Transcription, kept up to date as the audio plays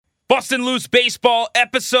Bustin' Loose Baseball,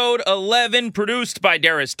 episode 11, produced by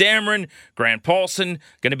Darius Dameron, Grant Paulson,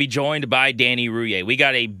 going to be joined by Danny Rouillet. We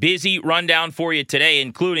got a busy rundown for you today,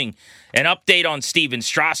 including an update on Steven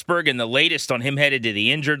Strasburg and the latest on him headed to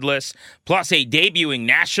the injured list, plus a debuting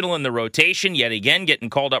national in the rotation, yet again getting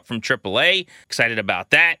called up from AAA. Excited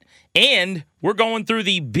about that. And we're going through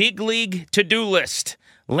the big league to-do list.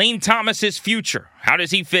 Lane Thomas's future. How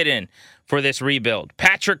does he fit in for this rebuild?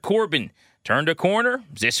 Patrick Corbin turned a corner.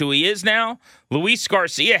 Is this who he is now? Luis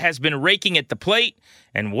Garcia has been raking at the plate.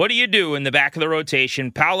 And what do you do in the back of the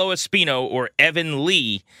rotation? Paolo Espino or Evan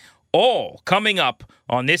Lee? All coming up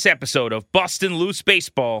on this episode of Bustin' Loose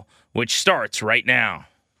Baseball, which starts right now.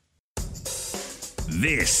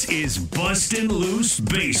 This is Bustin' Loose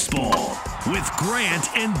Baseball with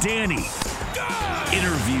Grant and Danny.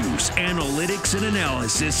 Interviews, analytics, and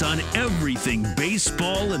analysis on everything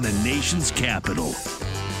baseball in the nation's capital.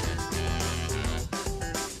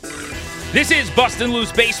 This is Bustin'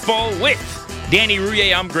 Loose Baseball with Danny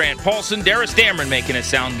Rouillet. I'm Grant Paulson. Darius Dameron making it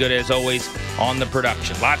sound good as always on the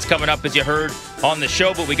production. Lots coming up as you heard on the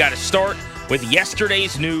show, but we got to start with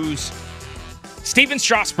yesterday's news. Steven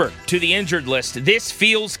Strasburg to the injured list. This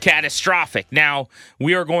feels catastrophic. Now,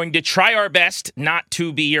 we are going to try our best not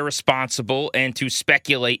to be irresponsible and to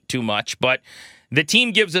speculate too much, but the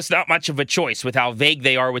team gives us not much of a choice with how vague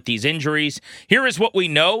they are with these injuries. Here is what we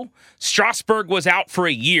know. Strasburg was out for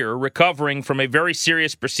a year recovering from a very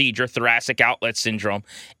serious procedure, thoracic outlet syndrome,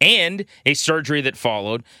 and a surgery that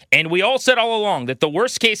followed. And we all said all along that the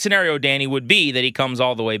worst-case scenario, Danny, would be that he comes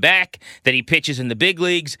all the way back, that he pitches in the big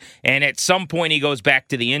leagues, and at some point he goes back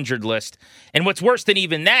to the injured list. And what's worse than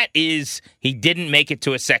even that is he didn't make it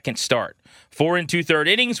to a second start. 4 2/3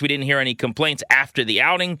 innings. We didn't hear any complaints after the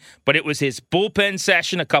outing, but it was his bullpen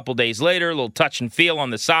session a couple days later, a little touch and feel on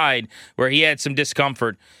the side where he had some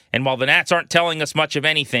discomfort. And while the Nats aren't telling us much of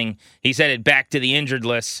anything, he's headed back to the injured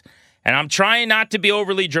list. And I'm trying not to be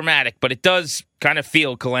overly dramatic, but it does kind of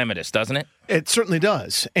feel calamitous, doesn't it? It certainly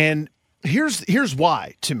does. And here's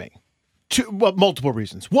why to me. Multiple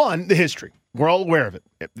reasons. One, the history. We're all aware of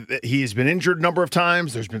it. He's been injured a number of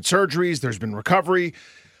times. There's been surgeries. There's been recovery.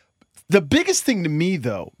 The biggest thing to me,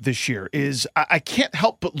 though, this year is I can't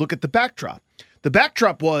help but look at the backdrop. The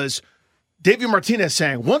backdrop was Davey Martinez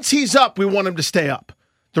saying, once he's up, we want him to stay up.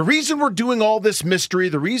 The reason we're doing all this mystery,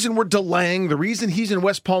 the reason we're delaying, the reason he's in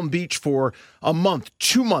West Palm Beach for a month,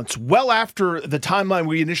 2 months, well after the timeline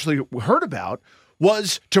we initially heard about,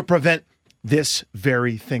 was to prevent this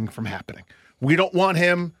very thing from happening. We don't want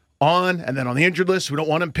him on and then on the injured list. We don't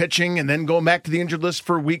want him pitching and then going back to the injured list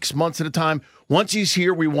for weeks, months at a time. Once he's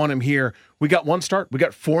here, we want him here. We got one start. We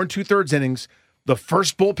got 4 2/3 innings. The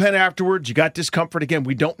first bullpen afterwards, you got discomfort. Again,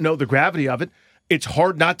 we don't know the gravity of it. It's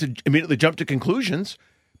hard not to immediately jump to conclusions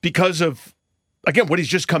because of, again, what he's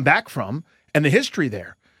just come back from and the history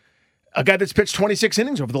there. A guy that's pitched 26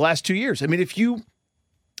 innings over the last 2 years. I mean,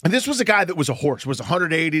 and this was a guy that was a horse, was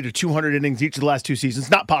 180 to 200 innings each of the last 2 seasons.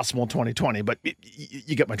 Not possible in 2020, but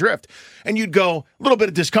you get my drift. And you'd go, a little bit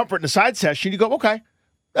of discomfort in the side session. You go, okay,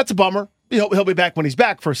 that's a bummer. He'll be back when he's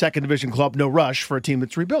back for a second division club. No rush for a team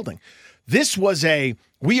that's rebuilding. This was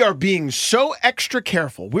we are being so extra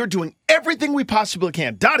careful. We're doing everything we possibly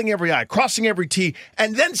can, dotting every I, crossing every T,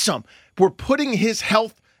 and then some. We're putting his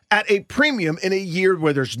health at a premium in a year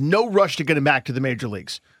where there's no rush to get him back to the major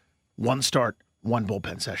leagues. One start, one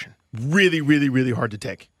bullpen session. Really, really, really hard to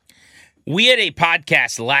take. We had a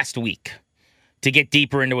podcast last week to get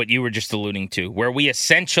deeper into what you were just alluding to, where we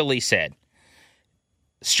essentially said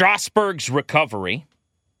Strasburg's recovery,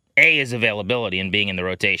 A, his availability and being in the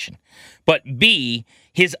rotation, but B,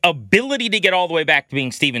 his ability to get all the way back to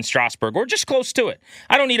being Steven Strasburg, or just close to it.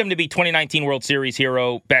 I don't need him to be 2019 World Series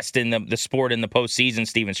hero, best in the sport in the postseason,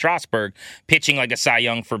 Steven Strasburg, pitching like a Cy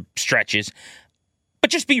Young for stretches.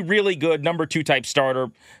 But just be really good, number 2 type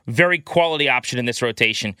starter, very quality option in this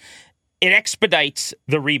rotation. It expedites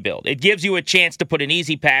the rebuild. It gives you a chance to put an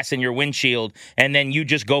easy pass in your windshield, and then you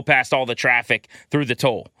just go past all the traffic through the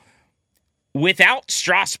toll. Without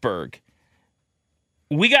Strasburg,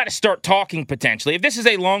 we got to start talking potentially, if this is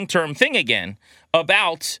a long-term thing again,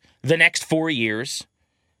 about the next 4 years,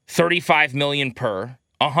 $35 million per,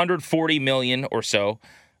 $140 million or so.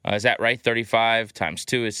 Is that right? 35 times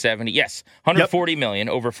 2 is 70. Yes, $140 million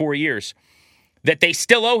over 4 years that they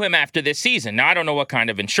still owe him after this season. Now, I don't know what kind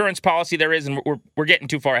of insurance policy there is, and we're getting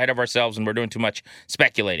too far ahead of ourselves, and we're doing too much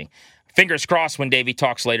speculating. Fingers crossed when Davey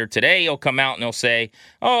talks later today, he'll come out and he'll say,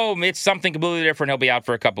 oh, it's something completely different. He'll be out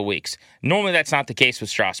for a couple weeks. Normally, that's not the case with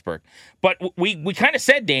Strasburg. But we kind of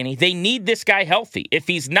said, Danny, they need this guy healthy. If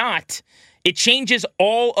he's not, it changes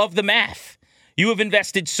all of the math. You have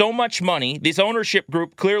invested so much money. This ownership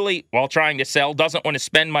group clearly, while trying to sell, doesn't want to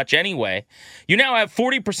spend much anyway. You now have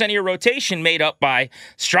 40% of your rotation made up by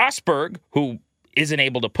Strasburg, who isn't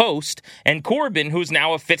able to post, and Corbin, who's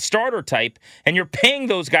now a fifth starter type, and you're paying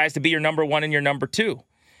those guys to be your number one and your number two.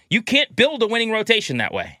 You can't build a winning rotation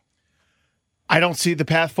that way. I don't see the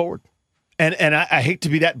path forward. And I hate to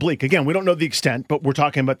be that bleak. Again, we don't know the extent, but we're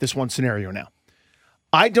talking about this one scenario now.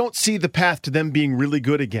 I don't see the path to them being really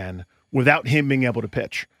good again without him being able to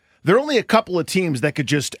pitch. There are only a couple of teams that could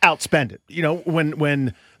just outspend it. You know,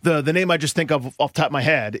 when the name I just think of off the top of my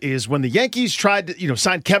head is when the Yankees tried to,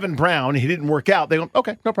 sign Kevin Brown, he didn't work out. They go,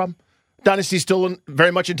 okay, no problem. Dynasty's still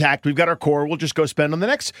very much intact. We've got our core. We'll just go spend on the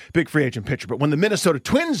next big free agent pitcher. But when the Minnesota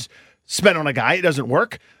Twins spend on a guy, it doesn't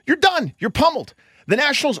work. You're done. You're pummeled. The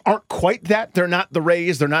Nationals aren't quite that. They're not the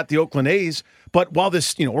Rays. They're not the Oakland A's. But while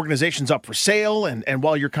this organization's up for sale and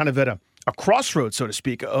while you're kind of at a crossroads, so to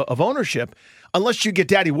speak, of ownership, unless you get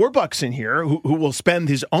Daddy Warbucks in here who will spend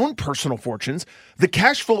his own personal fortunes, the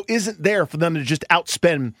cash flow isn't there for them to just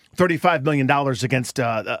outspend $35 million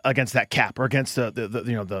against that cap or against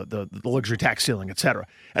the luxury tax ceiling, et cetera.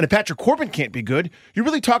 And if Patrick Corbin can't be good, you're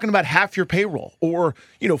really talking about half your payroll or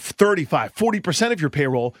 40% of your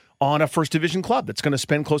payroll on a first division club that's going to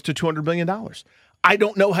spend close to $200 million. I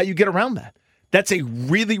don't know how you get around that. That's a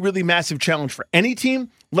really, really massive challenge for any team,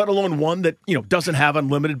 let alone one that, doesn't have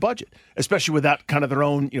unlimited budget, especially without kind of their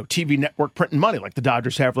own, TV network printing money like the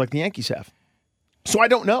Dodgers have, like the Yankees have. So I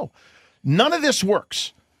don't know. None of this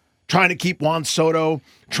works. Trying to keep Juan Soto,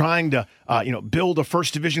 trying to, build a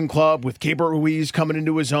first division club with Keibert Ruiz coming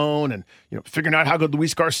into his own and, figuring out how good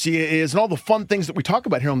Luis Garcia is and all the fun things that we talk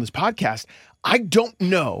about here on this podcast. I don't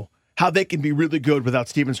know how they can be really good without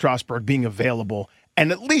Steven Strasburg being available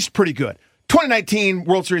and at least pretty good. 2019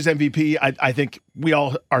 World Series MVP, I think we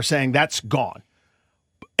all are saying that's gone.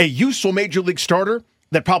 A useful major league starter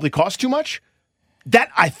that probably cost too much, that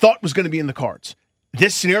I thought was going to be in the cards.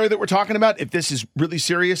 This scenario that we're talking about, if this is really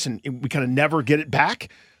serious and we kind of never get it back,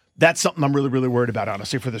 that's something I'm really, really worried about,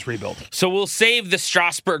 honestly, for this rebuild. So we'll save the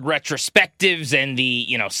Strasburg retrospectives and the,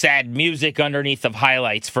 sad music underneath of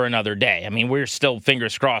highlights for another day. I mean, we're still,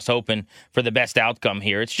 fingers crossed, hoping for the best outcome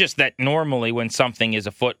here. It's just that normally when something is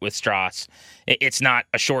afoot with Strauss, it's not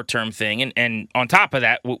a short-term thing. And on top of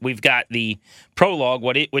that, we've got the prologue,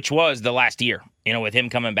 which was the last year. With him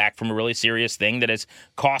coming back from a really serious thing that has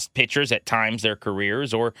cost pitchers at times their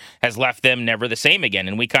careers or has left them never the same again.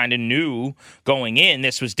 And we kind of knew going in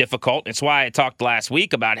this was difficult. It's why I talked last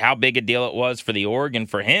week about how big a deal it was for the org and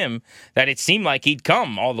for him that it seemed like he'd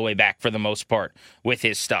come all the way back for the most part with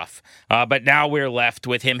his stuff. But now we're left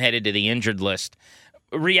with him headed to the injured list.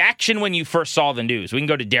 Reaction when you first saw the news. We can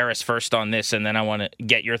go to Darius first on this, and then I want to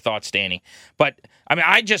get your thoughts, Danny. But,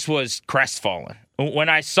 I just was crestfallen. When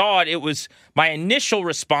I saw it, my initial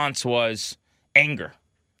response was anger,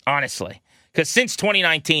 honestly. Because since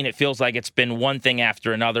 2019, it feels like it's been one thing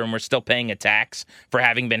after another, and we're still paying a tax for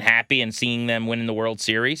having been happy and seeing them win in the World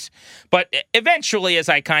Series. But eventually, as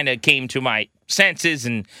I kind of came to my senses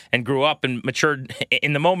and grew up and matured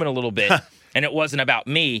in the moment a little bit, and it wasn't about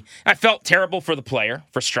me, I felt terrible for the player,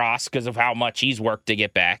 for Strauss, because of how much he's worked to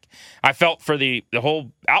get back. I felt for the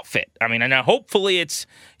whole outfit. And hopefully it's,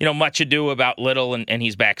 much ado about Little and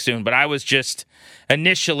he's back soon. But I was just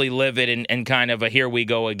initially livid and kind of a here we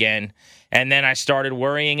go again. And then I started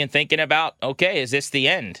worrying and thinking about, okay, is this the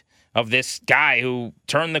end of this guy who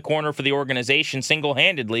turned the corner for the organization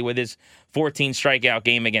single-handedly with his 14 strikeout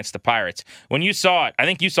game against the Pirates? When you saw it, I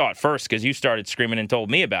think you saw it first because you started screaming and told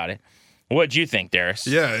me about it. What'd you think, Darius?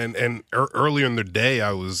 Yeah, and earlier in the day,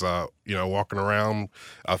 I was, walking around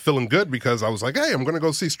feeling good because I was like, hey, I'm going to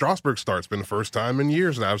go see Strasburg start. It's been the first time in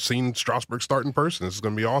years that I've seen Strasburg start in person. This is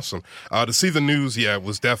going to be awesome. To see the news, it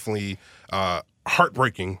was definitely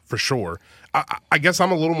heartbreaking for sure. I guess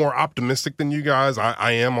I'm a little more optimistic than you guys.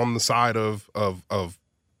 I am on the side of the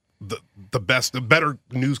better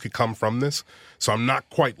news could come from this. So I'm not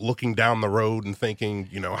quite looking down the road and thinking,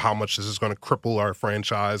 how much this is going to cripple our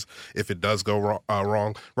franchise if it does go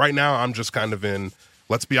wrong. Right now, I'm just kind of in,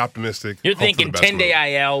 let's be optimistic. You're thinking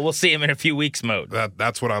 10-day IL, we'll see him in a few weeks mode.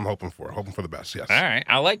 That's what I'm hoping for the best, yes. All right,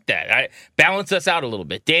 I like that. Balance us out a little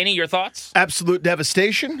bit. Danny, your thoughts? Absolute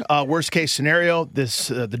devastation. Worst case scenario,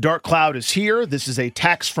 the dark cloud is here. This is a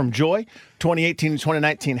tax from joy. 2018 and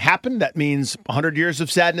 2019 happened. That means 100 years of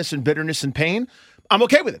sadness and bitterness and pain. I'm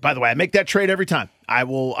okay with it, by the way. I make that trade every time. I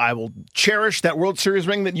will cherish that World Series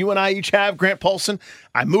ring that you and I each have, Grant Paulson.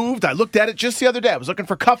 I looked at it just the other day. I was looking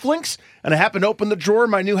for cufflinks, and I happened to open the drawer in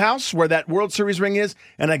my new house where that World Series ring is,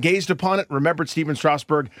 and I gazed upon it, remembered Steven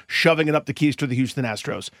Strasburg shoving it up the keys to the Houston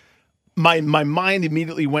Astros. My mind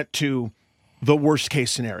immediately went to the worst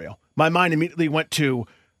case scenario. My mind immediately went to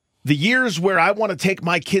the years where I want to take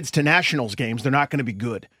my kids to nationals games. They're not going to be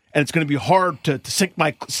good. And it's going to be hard to sink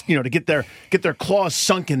my, to get their claws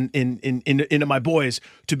sunk into my boys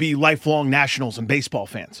to be lifelong nationals and baseball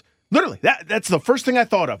fans. Literally, that's the first thing I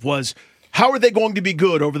thought of was, how are they going to be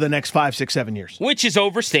good over the next 5, 6, 7 years? Which is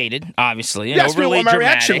overstated, obviously. That's overly what my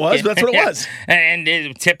dramatic. reaction was, but that's what it was.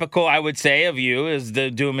 And typical, I would say, of you is the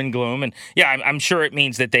doom and gloom. And yeah, I'm sure it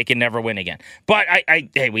means that they can never win again. But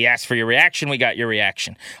hey, we asked for your reaction. We got your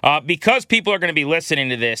reaction. Because people are going to be listening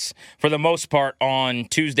to this for the most part on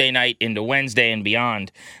Tuesday night into Wednesday and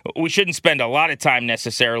beyond, we shouldn't spend a lot of time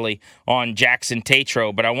necessarily on Jackson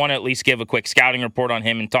Tatro, but I want to at least give a quick scouting report on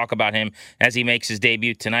him and talk about him as he makes his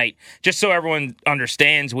debut tonight. Just so everyone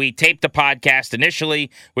understands, we taped the podcast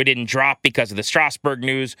initially. We didn't drop because of the Strasburg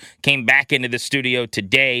news. Came back into the studio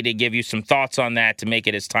today to give you some thoughts on that to make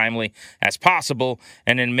it as timely as possible.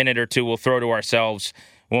 And in a minute or two, we'll throw to ourselves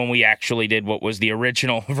when we actually did what was the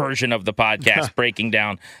original version of the podcast, breaking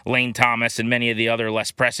down Lane Thomas and many of the other less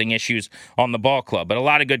pressing issues on the ball club. But a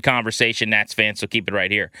lot of good conversation, Nats fans, so keep it right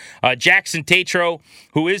here. Jackson Tatro,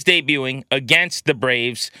 who is debuting against the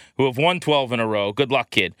Braves, who have won 12 in a row. Good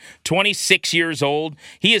luck, kid. 26 years old.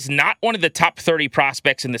 He is not one of the top 30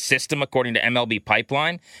 prospects in the system, according to MLB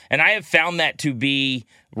Pipeline, and I have found that to be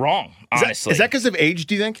wrong, honestly. Is that because of age,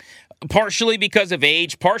 do you think? Partially because of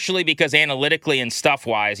age, partially because analytically and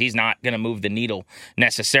stuff-wise, he's not going to move the needle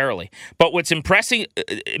necessarily. But what's impressing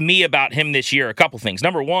me about him this year, a couple things.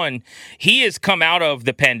 Number one, he has come out of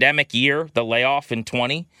the pandemic year, the layoff in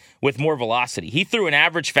 20, with more velocity. He threw an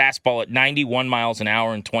average fastball at 91 miles an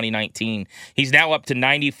hour in 2019. He's now up to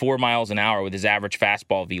 94 miles an hour with his average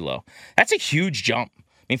fastball velo. That's a huge jump.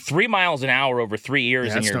 I mean, 3 miles an hour over 3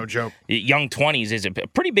 years in your no joke. young 20s is a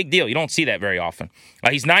pretty big deal. You don't see that very often.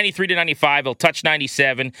 He's 93 to 95. He'll touch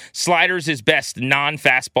 97. Slider's his best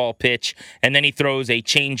non-fastball pitch, and then he throws a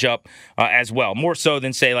changeup as well. More so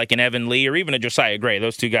than, say, like an Evan Lee or even a Josiah Gray.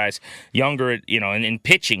 Those two guys, younger, in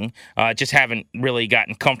pitching, just haven't really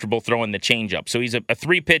gotten comfortable throwing the changeup. So he's a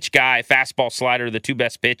three-pitch guy, fastball, slider, the two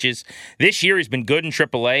best pitches. This year he's been good in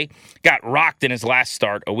AAA. Got rocked in his last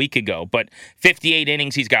start a week ago, but 58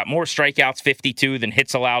 innings. He's got more strikeouts, 52, than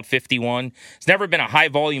hits allowed, 51. He's never been a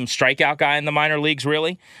high-volume strikeout guy in the minor leagues,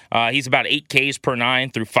 really. He's about 8 Ks per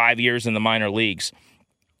 9 through 5 years in the minor leagues.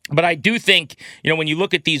 But I do think, when you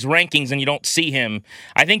look at these rankings and you don't see him,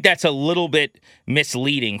 I think that's a little bit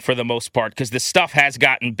misleading for the most part because the stuff has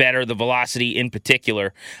gotten better, the velocity in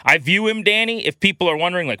particular. I view him, Danny, if people are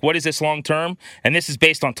wondering, like, what is this long term? And this is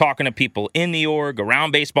based on talking to people in the org,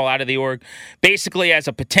 around baseball, out of the org, basically as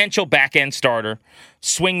a potential back-end starter,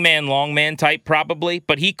 swingman, longman type probably,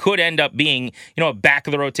 but he could end up being, a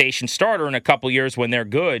back-of-the-rotation starter in a couple years when they're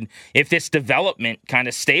good if this development kind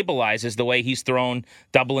of stabilizes the way he's thrown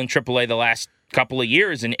double and AAA the last couple of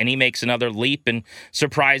years and he makes another leap and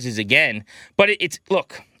surprises again. But it's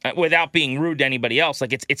look, without being rude to anybody else,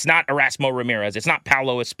 like it's not Erasmo Ramirez. It's not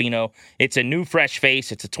Paolo Espino. It's a new, fresh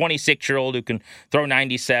face. It's a 26-year-old who can throw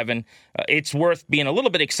 97. It's worth being a little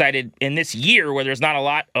bit excited in this year where there's not a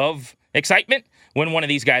lot of excitement when one of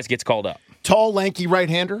these guys gets called up. Tall, lanky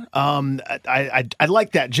right-hander. I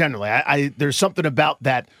like that generally. There's something about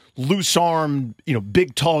that loose arm,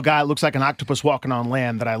 big, tall guy, looks like an octopus walking on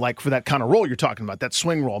land that I like for that kind of role you're talking about, that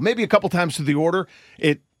swing role. Maybe a couple times through the order,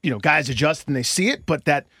 guys adjust and they see it, but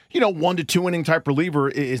that, 1 to 2 inning type reliever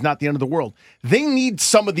is not the end of the world. They need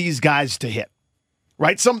some of these guys to hit.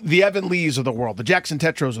 Right? The Evan Lees of the world, the Jackson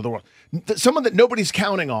Tetros of the world, someone that nobody's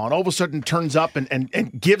counting on all of a sudden turns up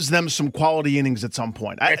and gives them some quality innings at some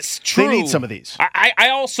point. It's true. They need some of these. I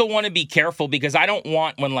also want to be careful because I don't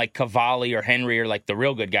want when like Cavalli or Henry or like the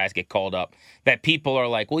real good guys get called up that people are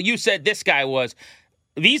like, well, you said this guy was.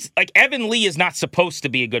 These, like Evan Lee is not supposed to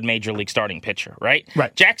be a good major league starting pitcher, right?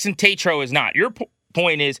 Right. Jackson Tatro is not. Your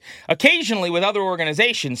point is, occasionally with other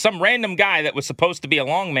organizations, some random guy that was supposed to be a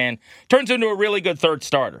long man turns into a really good third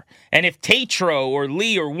starter. And if Tatro or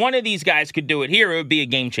Lee or one of these guys could do it here, it would be a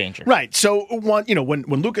game changer. Right. So when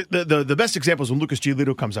Lucas, the best example is when Lucas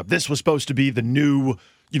Giolito comes up. This was supposed to be the new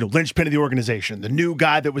linchpin of the organization, the new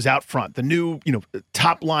guy that was out front, the new,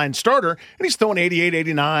 top line starter, and he's throwing 88,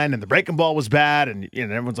 89, and the breaking ball was bad, and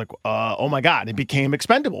everyone's like, oh my God, he became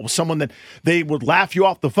expendable. It was someone that they would laugh you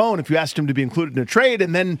off the phone if you asked him to be included in a trade,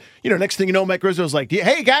 and then, next thing you know, Mike Rizzo was like,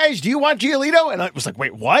 hey guys, do you want Giolito? And I was like,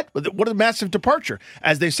 wait, what? What a massive departure,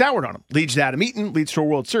 as they soured on him. Leads to Adam Eaton, leads to a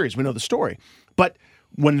World Series. We know the story. But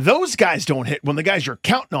when those guys don't hit, when the guys you're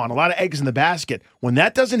counting on, a lot of eggs in the basket, when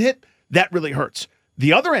that doesn't hit, that really hurts.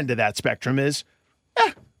 The other end of that spectrum is,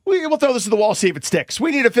 We'll throw this to the wall, see if it sticks.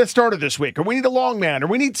 We need a fifth starter this week, or we need a long man, or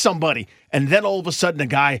we need somebody. And then all of a sudden a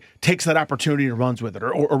guy takes that opportunity and runs with it,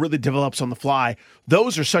 or really develops on the fly.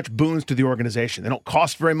 Those are such boons to the organization. They don't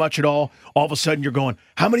cost very much at all. All of a sudden you're going,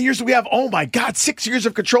 how many years do we have? Oh my God, 6 years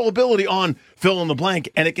of controllability on fill in the blank.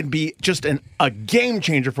 And it can be just a game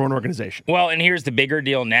changer for an organization. Well, and here's the bigger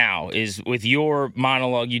deal now is with your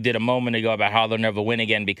monologue you did a moment ago about how they'll never win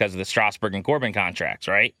again because of the Strasburg and Corbin contracts,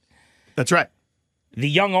 right? That's right. The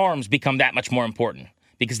young arms become that much more important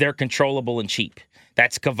because they're controllable and cheap.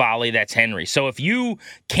 That's Cavalli, that's Henry. So if you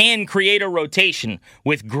can create a rotation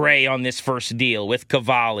with Gray on this first deal, with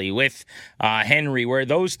Cavalli, with Henry, where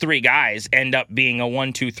those three guys end up being a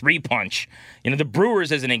 1-2-3 punch. The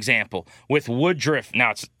Brewers as an example, with Woodruff.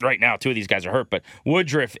 Now, right now, two of these guys are hurt, but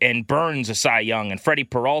Woodruff and Burns, a Cy Young, and Freddie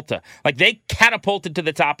Peralta. Like, they catapulted to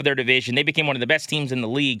the top of their division. They became one of the best teams in the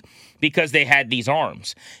league because they had these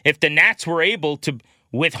arms. If the Nats were able to,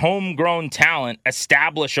 with homegrown talent,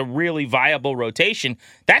 establish a really viable rotation,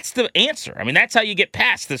 that's the answer. I mean, that's how you get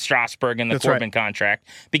past the Strasburg and the Corbin contract,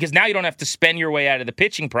 because now you don't have to spend your way out of the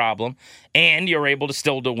pitching problem, and you're able to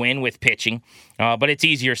still to win with pitching. But it's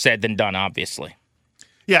easier said than done, obviously.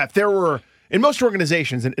 Yeah, if there were, in most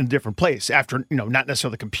organizations in a different place, after, not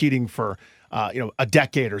necessarily competing for, a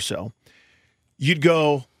decade or so, you'd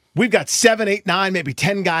go, we've got 7, 8, 9, maybe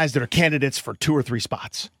 10 guys that are candidates for 2 or 3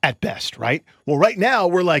 spots at best, right? Well, right now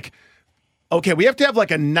we're like, okay, we have to have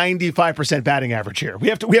like a 95% batting average here. We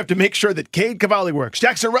have to make sure that Cade Cavalli works.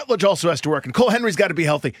 Jackson Rutledge also has to work, and Cole Henry's got to be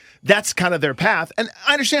healthy. That's kind of their path, and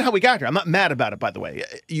I understand how we got here. I'm not mad about it, by the way.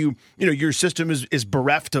 Your system is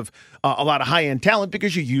bereft of a lot of high-end talent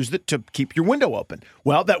because you used it to keep your window open.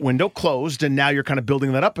 Well, that window closed, and now you're kind of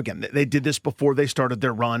building that up again. They did this before they started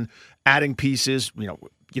their run, adding pieces.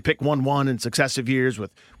 You pick 1-1 in successive years with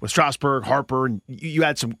Strasburg, Harper, and you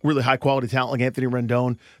had some really high-quality talent like Anthony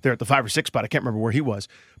Rendon there at the 5 or 6 spot. I can't remember where he was.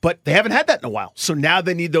 But they haven't had that in a while. So now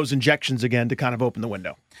they need those injections again to kind of open the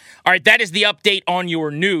window. All right, that is the update on your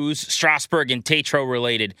news, Strasburg and Tatro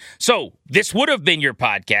related. So this would have been your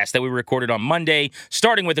podcast that we recorded on Monday,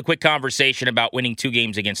 starting with a quick conversation about winning 2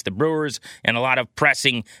 games against the Brewers and a lot of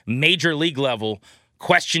pressing major league level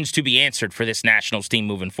questions to be answered for this Nationals team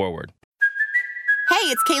moving forward. Hey,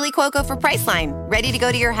 it's Kaylee Cuoco for Priceline. Ready to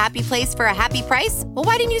go to your happy place for a happy price? Well,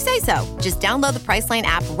 why didn't you say so? Just download the Priceline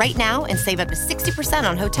app right now and save up to 60%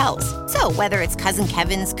 on hotels. So whether it's Cousin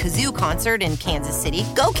Kevin's Kazoo Concert in Kansas City,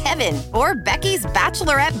 go Kevin, or Becky's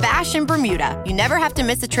Bachelorette Bash in Bermuda, you never have to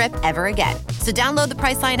miss a trip ever again. So download the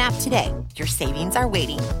Priceline app today. Your savings are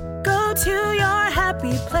waiting. Go to your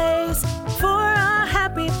happy place for a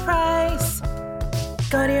happy price.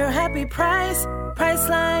 Go to your happy price,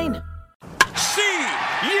 Priceline. See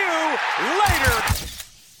you later.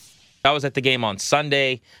 I was at the game on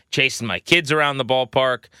Sunday, chasing my kids around the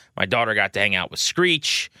ballpark. My daughter got to hang out with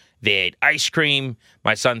Screech. They ate ice cream.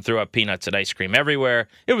 My son threw up peanuts and ice cream everywhere.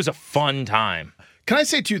 It was a fun time. Can I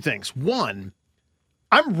say 2 things? One,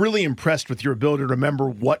 I'm really impressed with your ability to remember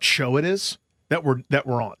what show it is that we're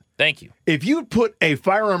on. Thank you. If you put a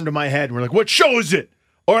firearm to my head and we're like, what show is it?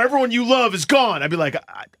 Or everyone you love is gone, I'd be like,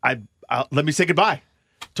 let me say goodbye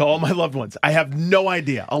to all my loved ones. I have no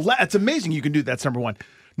idea. It's amazing you can do that. That's number 1.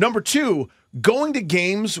 Number 2, going to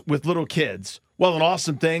games with little kids. Well, an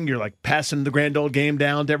awesome thing. You're like passing the grand old game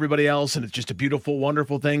down to everybody else, and it's just a beautiful,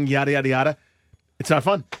 wonderful thing, yada, yada, yada. It's not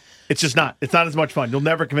fun. It's just not. It's not as much fun. You'll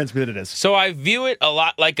never convince me that it is. So I view it a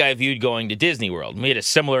lot like I viewed going to Disney World. We had a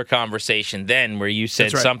similar conversation then where you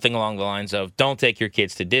said something along the lines of, don't take your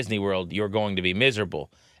kids to Disney World. You're going to be miserable.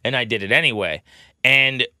 And I did it anyway.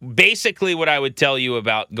 And basically what I would tell you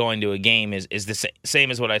about going to a game is the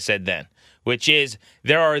same as what I said then, which is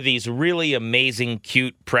there are these really amazing,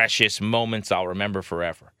 cute, precious moments I'll remember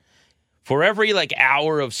forever. For every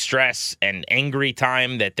hour of stress and angry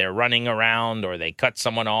time that they're running around or they cut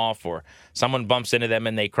someone off or someone bumps into them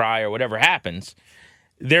and they cry or whatever happens,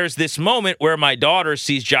 there's this moment where my daughter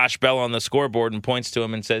sees Josh Bell on the scoreboard and points to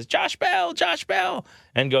him and says, Josh Bell,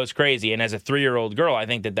 and goes crazy. And as a 3-year-old girl, I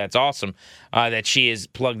think that's awesome that she is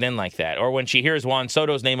plugged in like that. Or when she hears Juan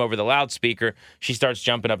Soto's name over the loudspeaker, she starts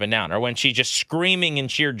jumping up and down. Or when she's just screaming in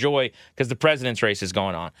sheer joy because the president's race is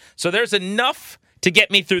going on. So there's enough to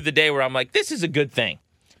get me through the day where I'm like, this is a good thing.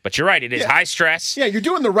 But you're right, it is high stress. Yeah, you're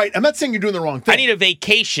doing the right. I'm not saying you're doing the wrong thing. I need a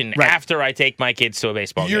vacation after I take my kids to a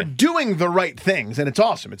baseball game. You're doing the right things, and it's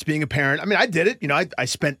awesome. It's being a parent. I mean, I did it. I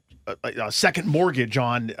spent a second mortgage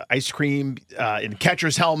on ice cream in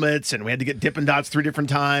catcher's helmets, and we had to get Dippin' Dots 3 different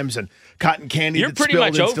times, and cotton candy. You're pretty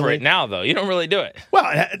much over it now, though. You don't really do it. Well,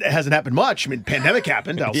 it hasn't happened much. I mean, pandemic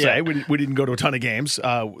happened. I'll say we didn't go to a ton of games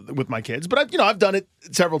with my kids, but I've done it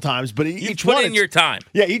several times. But each one, in your time.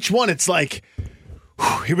 Yeah, each one, it's like,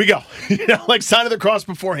 here we go. Like sign of the cross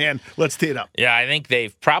beforehand. Let's tee it up. Yeah, I think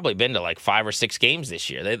they've probably been to like 5 or 6 games this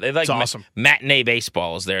year. They like awesome. Matinee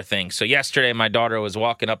baseball is their thing. So yesterday, my daughter was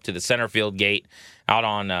walking up to the center field gate out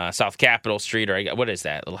on South Capitol Street, or what is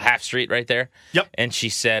that, little half street right there? Yep. And she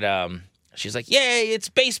said, she's like, "Yay, it's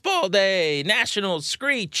baseball day, National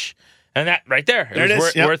Screech." And that right there, it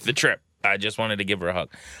was worth the trip. I just wanted to give her a hug.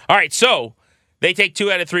 All right, so they take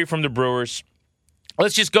 2 out of 3 from the Brewers.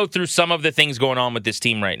 Let's just go through some of the things going on with this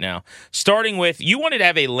team right now. Starting with, you wanted to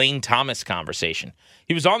have a Lane Thomas conversation.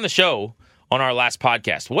 He was on the show on our last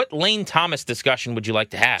podcast. What Lane Thomas discussion would you like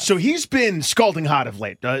to have? So he's been scalding hot of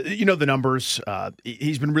late. You know the numbers.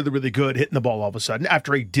 He's been really, really good hitting the ball all of a sudden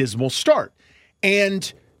after a dismal start.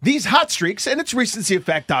 And these hot streaks, and it's recency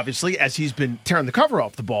effect, obviously, as he's been tearing the cover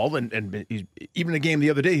off the ball. And even in a game the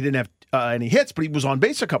other day, he didn't have any hits, but he was on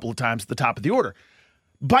base a couple of times at the top of the order.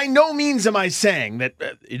 By no means am I saying that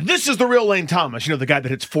this is the real Lane Thomas, the guy that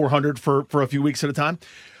hits 400 for a few weeks at a time.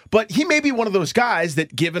 But he may be one of those guys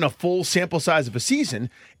that, given a full sample size of a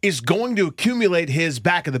season, is going to accumulate his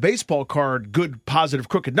back of the baseball card good, positive,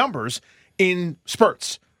 crooked numbers in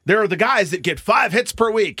spurts. There are the guys that get 5 hits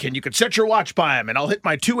per week, and you can set your watch by them, and I'll hit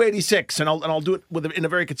my 286, and I'll do it in a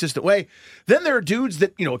very consistent way. Then there are dudes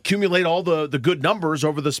that accumulate all the good numbers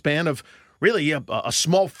over the span of really a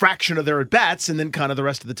small fraction of their at-bats, and then kind of the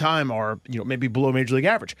rest of the time are, maybe below Major League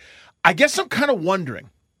average. I guess I'm kind of wondering.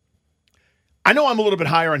 I know I'm a little bit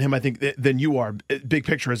higher on him, I think, than you are, big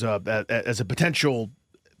picture as a potential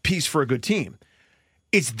piece for a good team.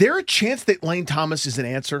 Is there a chance that Lane Thomas is an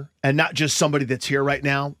answer and not just somebody that's here right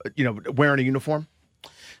now, wearing a uniform?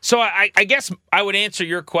 So I guess I would answer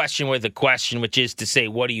your question with a question, which is to say,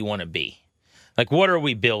 what do you want to be? Like, what are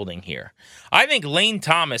we building here? I think Lane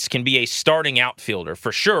Thomas can be a starting outfielder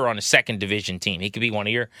for sure on a second division team. He could be one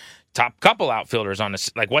of your top couple outfielders on this.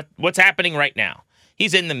 Like, what's happening right now?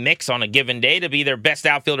 He's in the mix on a given day to be their best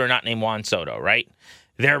outfielder, not named Juan Soto, right?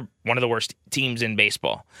 They're one of the worst teams in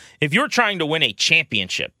baseball. If you're trying to win a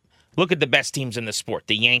championship, look at the best teams in the sport,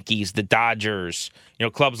 the Yankees, the Dodgers,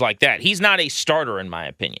 clubs like that. He's not a starter, in my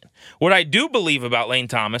opinion. What I do believe about Lane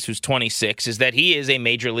Thomas, who's 26, is that he is a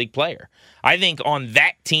major league player. I think on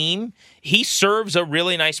that team, he serves a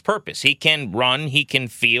really nice purpose. He can run, he can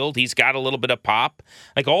field, he's got a little bit of pop.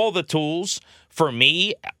 Like, all the tools, for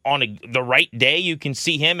me, on the right day, you can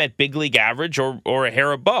see him at big league average or a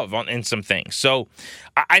hair above in some things. So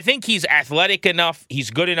I think he's athletic enough, he's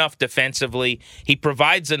good enough defensively, he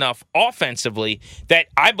provides enough offensively that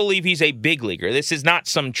I believe he's a big leaguer. This is not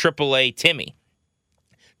some AAA Timmy.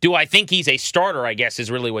 Do I think he's a starter, I guess, is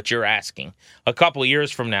really what you're asking, a couple of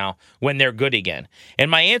years from now when they're good again? And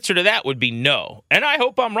my answer to that would be no. And I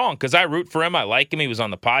hope I'm wrong, because I root for him. I like him. He was on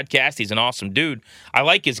the podcast. He's an awesome dude. I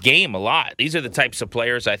like his game a lot. These are the types of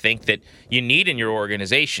players I think that you need in your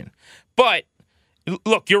organization. But,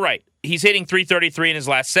 look, you're right. He's hitting .333 in his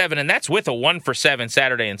last 7, and that's with a 1-for-7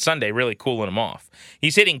 Saturday and Sunday, really cooling him off.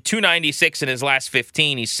 He's hitting .296 in his last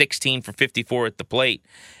 15. He's 16 for 54 at the plate,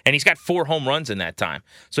 and he's got 4 home runs in that time.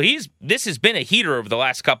 So this has been a heater over the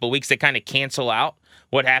last couple of weeks that kind of cancel out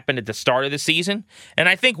what happened at the start of the season. And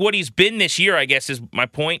I think what he's been this year, I guess, is my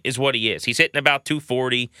point, is what he is. He's hitting about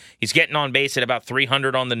 .240. He's getting on base at about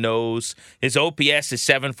 .300 on the nose. His OPS is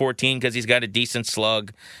 .714 because he's got a decent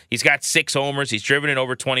slug. He's got 6 homers. He's driven in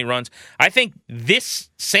over 20 runs. I think this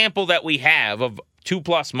sample that we have of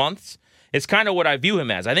 2+ months is kind of what I view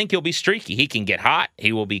him as. I think he'll be streaky. He can get hot.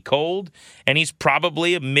 He will be cold. And he's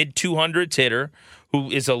probably a mid-200s hitter who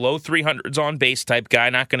is a low 300s on base type guy,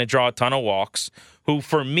 not going to draw a ton of walks, who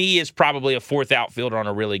for me is probably a 4th outfielder on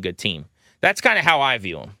a really good team. That's kind of how I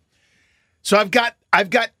view him. So I've got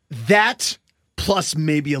that plus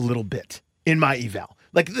maybe a little bit in my eval.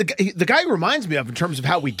 Like the guy reminds me of in terms of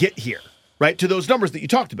how we get here, right, to those numbers that you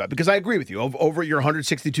talked about, because I agree with you. Over your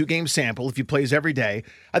 162-game sample, if he plays every day,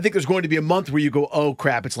 I think there's going to be a month where you go, oh,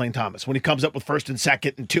 crap, it's Lane Thomas. When he comes up with first and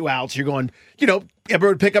second and 2 outs, you're going,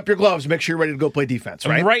 everyone pick up your gloves and make sure you're ready to go play defense,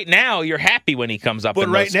 right? And right now, you're happy when he comes up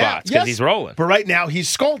in those spots because he's rolling. But right now, he's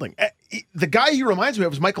scalding. The guy he reminds me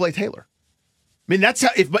of is Michael A. Taylor. I mean, that's how,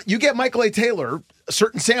 if you get Michael A. Taylor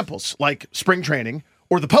certain samples, like spring training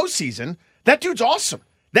or the postseason, that dude's awesome.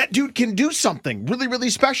 That dude can do something really, really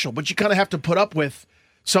special, but you kind of have to put up with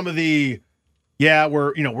some of the, yeah,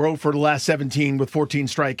 we're 0 for the last 17 with 14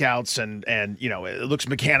 strikeouts, and it looks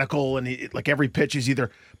mechanical, and like every pitch is either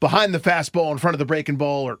behind the fastball, in front of the breaking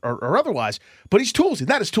ball, or otherwise. But he's toolsy.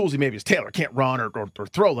 Not as toolsy maybe as Taylor. Can't run or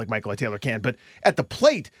throw like Michael Taylor can. But at the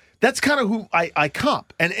plate, that's kind of who I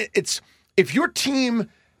comp. And it's if your team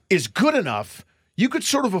is good enough, you could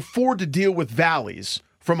sort of afford to deal with valleys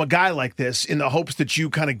from a guy like this in the hopes that you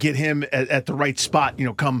kind of get him at the right spot,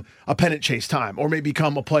 come a pennant chase time or maybe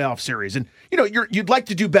come a playoff series. And, you'd like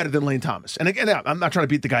to do better than Lane Thomas. And again, I'm not trying to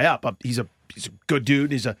beat the guy up. He's a good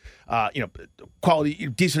dude. He's a, quality,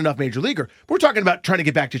 decent enough major leaguer. We're talking about trying to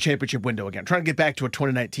get back to championship window again, trying to get back to a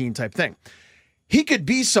 2019 type thing. He could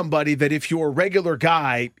be somebody that if your regular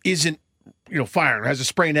guy isn't, firing or has a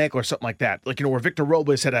sprained ankle or something like that, like, where Victor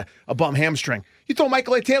Robles had a bum hamstring, you throw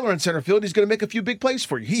Michael A. Taylor in center field, he's going to make a few big plays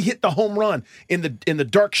for you. He hit the home run in the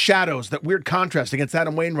dark shadows, that weird contrast against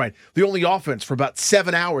Adam Wainwright, the only offense for about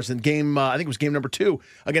 7 hours in game, I think it was game number 2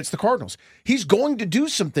 against the Cardinals. He's going to do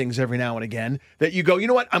some things every now and again that you go, you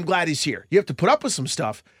know what, I'm glad he's here. You have to put up with some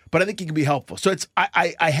stuff, but I think he can be helpful. So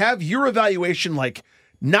I have your evaluation like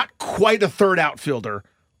not quite a third outfielder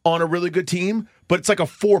on a really good team, but it's like a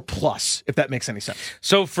 4+, if that makes any sense.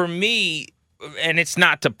 So for me, and it's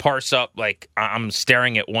not to parse up like I'm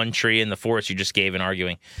staring at one tree in the forest you just gave and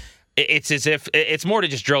arguing. It's as if it's more to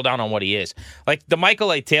just drill down on what he is. Like the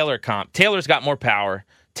Michael A. Taylor comp, Taylor's got more power.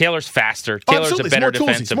 Taylor's faster. Taylor's a better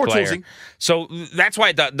defensive player. So that's why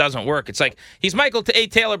it doesn't work. It's like he's Michael A.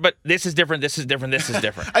 Taylor, but this is different, this is different, this is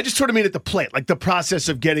different. I just sort of mean at the plate, like the process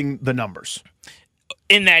of getting the numbers.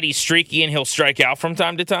 In that he's streaky and he'll strike out from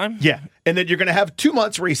time to time? Yeah. And then you're going to have 2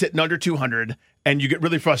 months where he's hitting under 200 and you get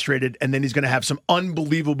really frustrated. And then he's going to have some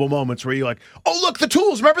unbelievable moments where you're like, oh, look, the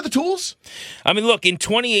tools. Remember the tools? I mean, look, in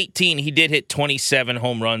 2018, he did hit 27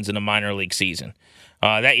 home runs in a minor league season.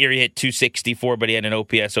 That year he hit 264, but he had an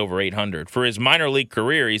OPS over 800. For his minor league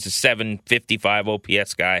career, he's a 755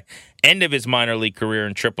 OPS guy. End of his minor league career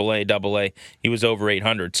in AAA, AA, he was over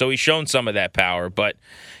 800. So he's shown some of that power. But,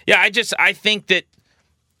 yeah, I think that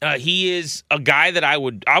he is a guy that I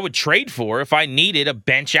would trade for if I needed a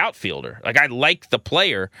bench outfielder. Like, I like the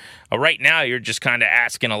player. Right now, you're just kind of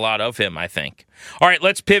asking a lot of him, I think. All right,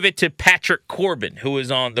 let's pivot to Patrick Corbin, who is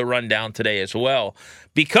on the rundown today as well,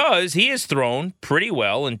 because he has thrown pretty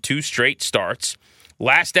well in 2 straight starts.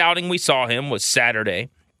 Last outing we saw him was Saturday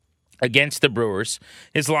against the Brewers.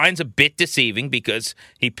 His line's a bit deceiving because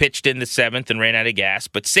he pitched in the 7th and ran out of gas,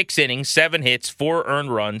 but 6 innings, 7 hits, 4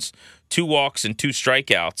 earned runs, 2 walks, and 2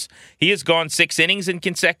 strikeouts. He has gone 6 innings in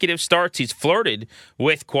consecutive starts. He's flirted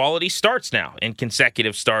with quality starts now in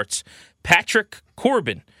consecutive starts. Patrick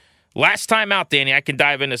Corbin, last time out, Danny, I can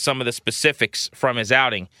dive into some of the specifics from his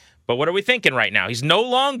outing, but what are we thinking right now? He's no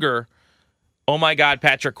longer, oh my God,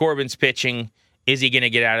 Patrick Corbin's pitching. Is he going to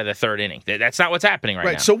get out of the 3rd inning? That's not what's happening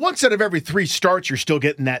right now. So 1 out of every 3 starts, you're still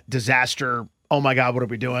getting that disaster. Oh my God, what are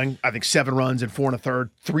we doing? I think 7 runs and 4 1/3,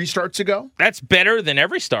 3 starts ago. That's better than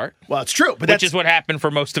every start. Well, it's true, but which is what happened for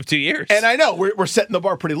most of 2 years. And I know we're setting the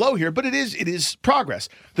bar pretty low here, but it is progress.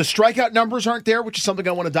 The strikeout numbers aren't there, which is something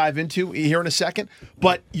I want to dive into here in a second.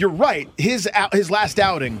 But you're right, his last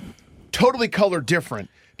outing totally colored different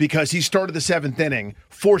because he started the 7th inning,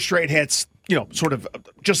 4 straight hits. Sort of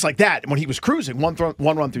just like that when he was cruising, one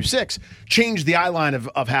run through 6, changed the eye line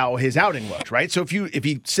of how his outing looked, right? So if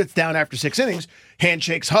he sits down after 6 innings,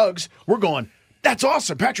 handshakes, hugs, we're going, that's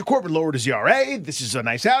awesome. Patrick Corbin lowered his ERA. This is a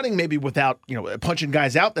nice outing, maybe without punching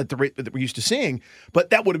guys out at the rate that we're used to seeing, but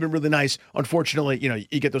that would have been really nice. Unfortunately,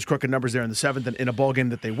 you get those crooked numbers there in the 7th in a ball game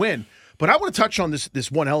that they win. But I want to touch on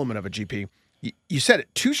this one element of a GP. You said it,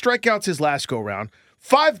 2 strikeouts his last go round.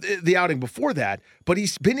 5 the outing before that, but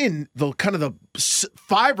he's been in the kind of the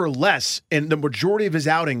 5 or less in the majority of his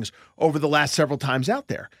outings over the last several times out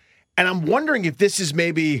there. And I'm wondering if this is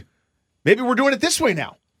maybe we're doing it this way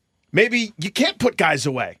now. Maybe you can't put guys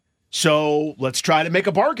away. So let's try to make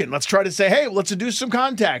a bargain. Let's try to say, hey, let's do some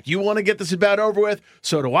contact. You want to get this about over with?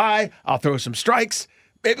 So do I. I'll throw some strikes.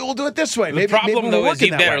 Maybe we'll do it this way. The problem, though, is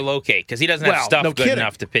he better locate because he doesn't have stuff good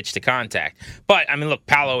enough to pitch to contact. But, I mean, look,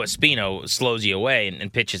 Paolo Espino slows you away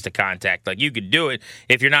and pitches to contact. Like, you could do it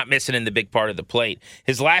if you're not missing in the big part of the plate.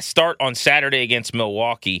 His last start on Saturday against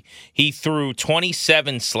Milwaukee, he threw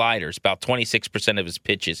 27 sliders, about 26% of his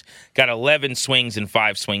pitches, got 11 swings and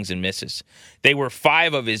 5 swings and misses. They were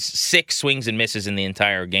 5 of his 6 swings and misses in the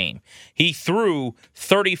entire game. He threw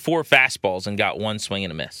 34 fastballs and got 1 swing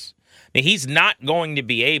and a miss. He's not going to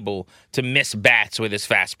be able to miss bats with his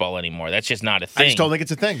fastball anymore. That's just not a thing. I just don't think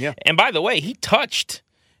it's a thing, yeah. And by the way, he touched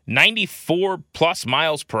 94 plus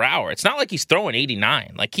miles per hour. It's not like he's throwing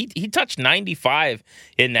 89. Like he touched 95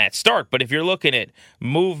 in that start. But if you're looking at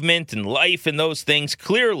movement and life and those things,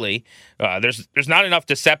 clearly there's not enough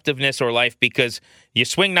deceptiveness or life, because you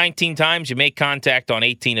swing 19 times, you make contact on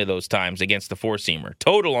 18 of those times against the four-seamer.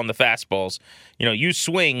 Total on the fastballs, you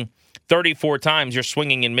swing 34 times, you're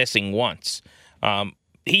swinging and missing once.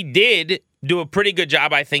 He did do a pretty good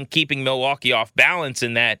job, I think, keeping Milwaukee off balance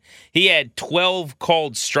in that he had 12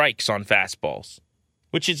 called strikes on fastballs,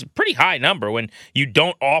 which is a pretty high number when you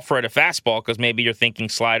don't offer it a fastball because maybe you're thinking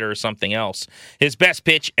slider or something else. His best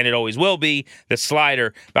pitch, and it always will be, the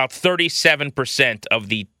slider. About 37% of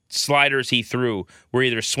the sliders he threw were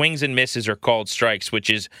either swings and misses or called strikes, which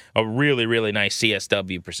is a really, really nice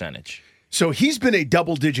CSW percentage. So he's been a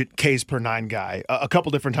double-digit Ks per nine guy a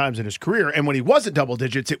couple different times in his career, and when he wasn't double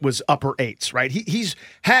digits, it was upper eights, right? He's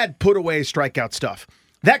had put-away strikeout stuff.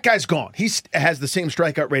 That guy's gone. He has the same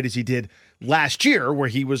strikeout rate as he did last year, where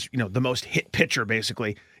he was, the most hit pitcher,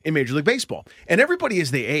 basically, in Major League Baseball. And everybody,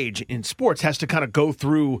 as they age in sports, has to kind of go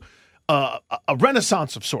through a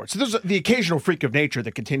renaissance of sorts. There's the occasional freak of nature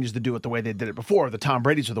that continues to do it the way they did it before, the Tom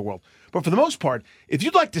Brady's of the world. But for the most part, if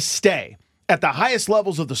you'd like to stay at the highest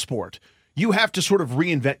levels of the sport, you have to sort of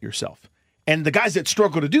reinvent yourself. And the guys that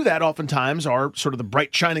struggle to do that oftentimes are sort of the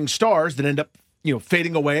bright shining stars that end up,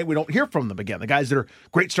 fading away. We don't hear from them again. The guys that are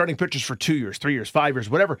great starting pitchers for 2 years, 3 years, 5 years,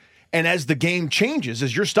 whatever. And as the game changes,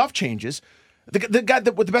 as your stuff changes, the guy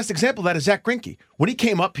with the best example of that is Zach Greinke. When he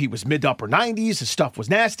came up, he was mid to upper 90s. His stuff was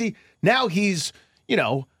nasty. Now he's, I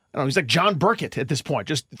don't know, he's like John Burkett at this point,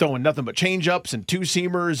 just throwing nothing but changeups and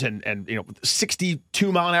two-seamers and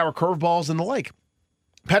 62-mile-an-hour curveballs and the like.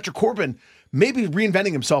 Patrick Corbin may be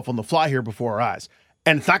reinventing himself on the fly here before our eyes.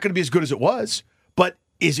 And it's not going to be as good as it was, but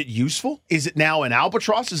is it useful? Is it now an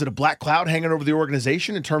albatross? Is it a black cloud hanging over the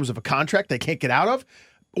organization in terms of a contract they can't get out of?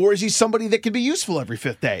 Or is he somebody that can be useful every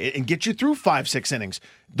fifth day and get you through 5-6 innings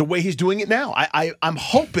the way he's doing it now? I'm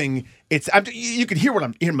hoping you can hear what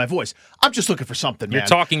I'm hearing in my voice. I'm just looking for something, man. You're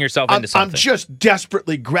talking yourself into something. I'm just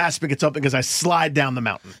desperately grasping at something as I slide down the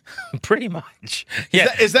mountain. Pretty much. Yeah.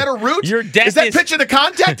 Is that a root? Your death is that pitch into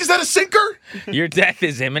contact? Is that a sinker? Your death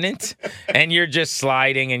is imminent, and you're just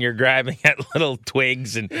sliding and you're grabbing at little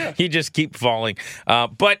twigs and you just keep falling.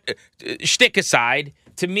 But shtick aside,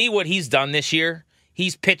 to me, what he's done this year,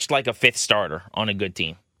 he's pitched like a fifth starter on a good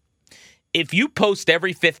team. If you post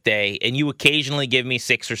every fifth day and you occasionally give me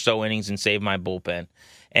 6 or so innings and save my bullpen,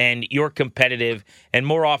 and you're competitive, and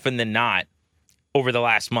more often than not, over the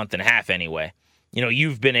last month and a half anyway,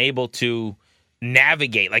 you've been able to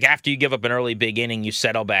navigate. Like after you give up an early big inning, you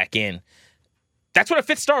settle back in. That's what a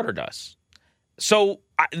fifth starter does. So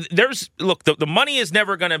the money is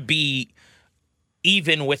never going to be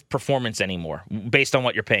even with performance anymore based on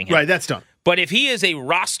what you're paying him. Right, that's done. But if he is a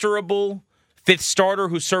rosterable fifth starter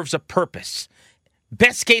who serves a purpose,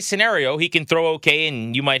 best case scenario, he can throw okay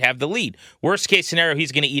and you might have the lead. Worst case scenario,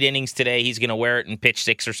 he's going to eat innings today. He's going to wear it and pitch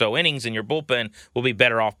 6 or so innings, and your bullpen will be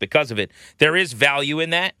better off because of it. There is value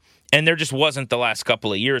in that, and there just wasn't the last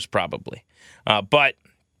couple of years probably. But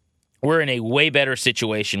we're in a way better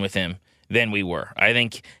situation with him than we were. I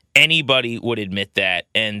think anybody would admit that.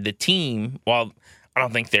 And the team, while I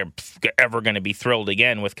don't think they're ever going to be thrilled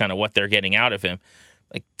again with kind of what they're getting out of him,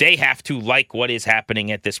 like they have to like what is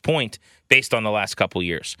happening at this point based on the last couple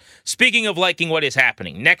years. Speaking of liking what is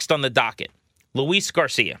happening, next on the docket, Luis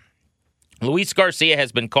Garcia. Luis Garcia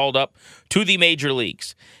has been called up to the major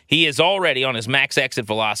leagues. He is already on his max exit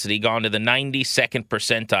velocity gone to the 92nd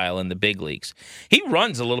percentile in the big leagues. He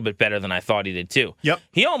runs a little bit better than I thought he did too. Yep.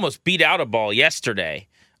 He almost beat out a ball yesterday.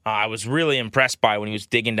 I was really impressed by when he was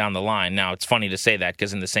digging down the line. Now, it's funny to say that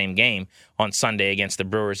because in the same game on Sunday against the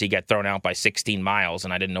Brewers, he got thrown out by 16 miles,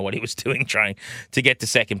 and I didn't know what he was doing trying to get to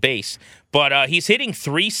second base. But he's hitting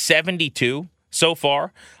 .372 so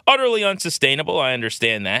far. Utterly unsustainable, I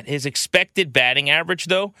understand that. His expected batting average,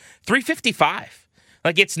 though, .355.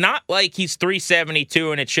 Like, it's not like he's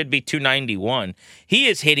 .372 and it should be .291. He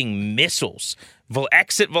is hitting missiles.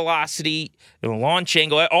 Exit velocity, launch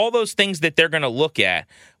angle, all those things that they're going to look at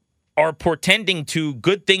are portending to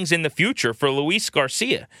good things in the future for Luis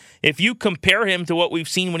Garcia. If you compare him to what we've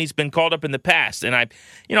seen when he's been called up in the past, and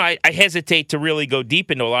I hesitate to really go deep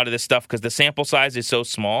into a lot of this stuff because the sample size is so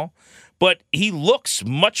small, but he looks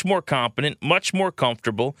much more competent, much more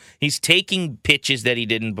comfortable. He's taking pitches that he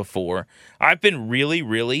didn't before. I've been really,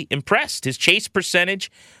 really impressed. His chase percentage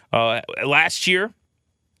last year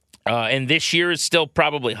and this year is still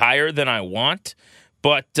probably higher than I want.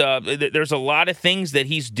 But there's a lot of things that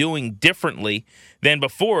he's doing differently than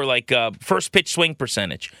before, like first pitch swing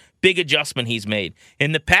percentage, big adjustment he's made.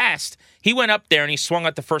 In the past, he went up there and he swung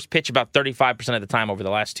at the first pitch about 35% of the time over the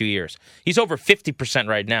last 2 years. He's over 50%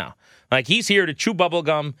 right now. Like, he's here to chew bubble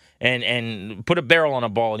gum and put a barrel on a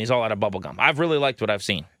ball, and he's all out of bubble gum. I've really liked what I've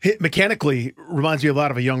seen. Mechanically, reminds me a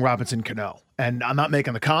lot of a young Robinson Cano. And I'm not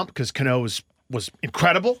making the comp because Cano was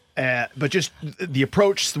incredible, but just the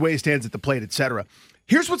approach, the way he stands at the plate, etc.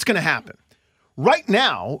 Here's what's going to happen. Right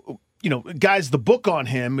now, guys, the book on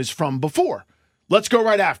him is from before. Let's go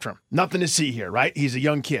right after him. Nothing to see here, right? He's a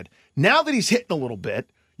young kid. Now that he's hitting a little bit,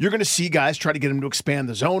 you're going to see guys try to get him to expand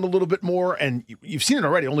the zone a little bit more, and you've seen it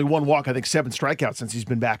already. Only one walk, I think 7 strikeouts since he's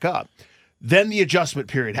been back up. Then the adjustment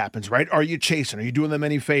period happens, right? Are you chasing? Are you doing them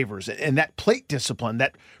any favors? And that plate discipline,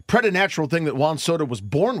 that preternatural thing that Juan Soto was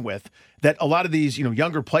born with, that a lot of these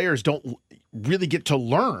younger players don't really get to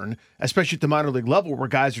learn, especially at the minor league level, where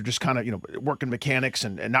guys are just kind of working mechanics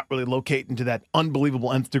and not really locating to that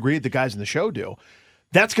unbelievable nth degree that the guys in the show do.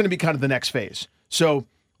 That's going to be kind of the next phase. So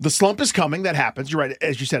the slump is coming. That happens. You're right.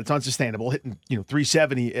 As you said, it's unsustainable. Hitting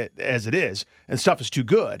 370 as it is, and stuff is too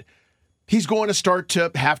good. He's going to start to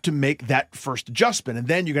have to make that first adjustment, and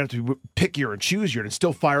then you're going to have to be pickier and choosier and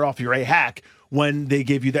still fire off your A-hack when they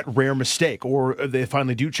give you that rare mistake or they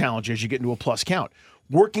finally do challenge you as you get into a plus count.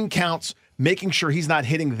 Working counts, making sure he's not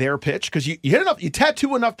hitting their pitch, because you hit enough, you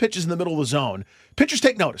tattoo enough pitches in the middle of the zone, pitchers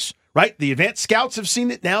take notice, right? The advanced scouts have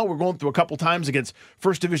seen it now. We're going through a couple times against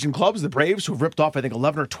first division clubs, the Braves, who have ripped off, I think,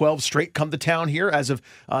 11 or 12 straight come to town here as of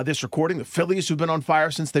this recording, the Phillies, who've been on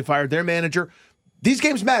fire since they fired their manager. These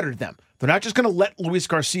games matter to them. They're not just going to let Luis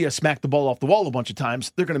Garcia smack the ball off the wall a bunch of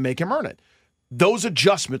times. They're going to make him earn it. Those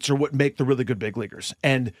adjustments are what make the really good big leaguers.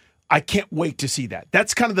 And I can't wait to see that.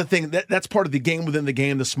 That's kind of the thing. That's part of the game within the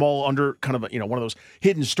game, the small under kind of, one of those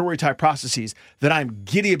hidden story type processes that I'm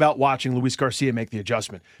giddy about watching Luis Garcia make the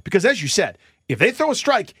adjustment. Because as you said, if they throw a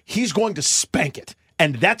strike, he's going to spank it.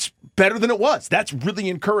 And that's better than it was. That's really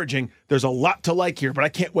encouraging. There's a lot to like here, but I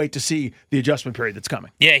can't wait to see the adjustment period that's coming.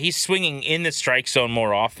 Yeah, he's swinging in the strike zone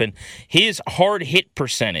more often. His hard hit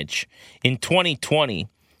percentage in 2020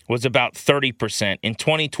 was about 30%. In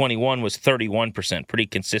 2021 was 31%, pretty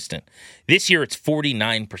consistent. This year it's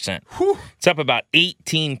 49%. Whew. It's up about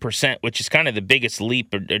 18%, which is kind of the biggest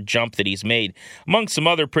leap or jump that he's made, among some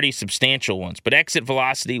other pretty substantial ones. But exit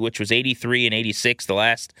velocity, which was 83 and 86 the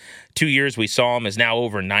last 2 years we saw him, is now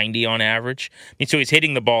over 90 on average. So he's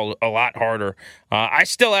hitting the ball a lot harder. I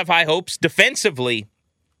still have high hopes. Defensively,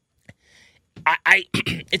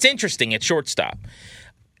 it's interesting at shortstop.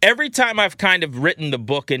 Every time I've kind of written the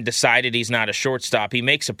book and decided he's not a shortstop, he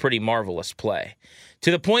makes a pretty marvelous play. To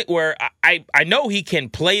the point where I know he can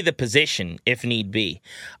play the position if need be.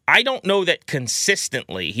 I don't know that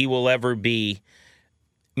consistently he will ever be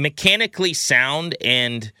mechanically sound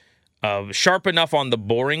and sharp enough on the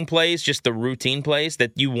boring plays, just the routine plays,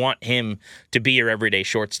 that you want him to be your everyday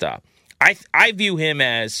shortstop. I view him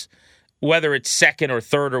as, whether it's second or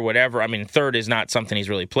third or whatever. I mean, third is not something he's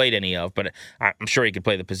really played any of, but I'm sure he could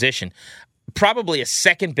play the position. Probably a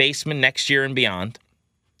second baseman next year and beyond.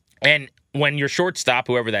 And when your shortstop,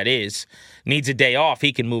 whoever that is, needs a day off,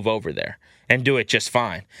 he can move over there and do it just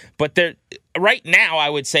fine. But right now,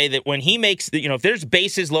 I would say that when he makes, if there's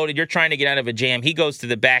bases loaded, you're trying to get out of a jam, he goes to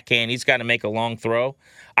the backhand, he's got to make a long throw.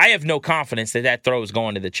 I have no confidence that throw is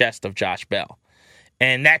going to the chest of Josh Bell.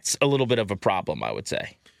 And that's a little bit of a problem, I would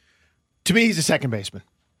say. To me, he's a second baseman.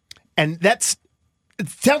 And it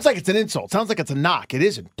sounds like it's an insult. It sounds like it's a knock. It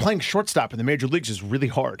isn't. Playing shortstop in the major leagues is really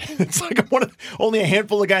hard. It's like only a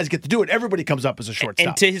handful of guys get to do it. Everybody comes up as a shortstop.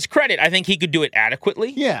 And to his credit, I think he could do it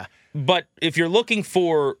adequately. Yeah. But if you're looking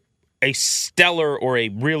for a stellar or a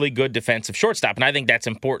really good defensive shortstop, and I think that's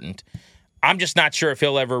important, I'm just not sure if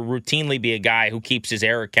he'll ever routinely be a guy who keeps his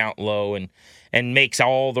error count low and makes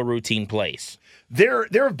all the routine plays. There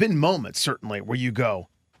have been moments, certainly, where you go,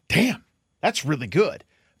 damn, that's really good.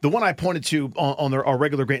 The one I pointed to on our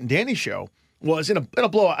regular Grant and Danny show was in a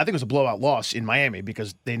blowout. I think it was a blowout loss in Miami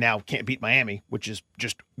because they now can't beat Miami, which is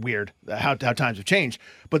just weird how times have changed.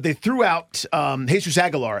 But they threw out Jesus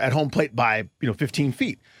Aguilar at home plate by 15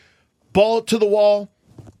 feet. Ball to the wall.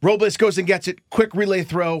 Robles goes and gets it. Quick relay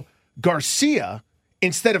throw. Garcia,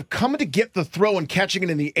 instead of coming to get the throw and catching it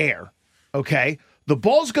in the air, okay, the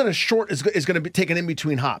ball's going to is going to be taken in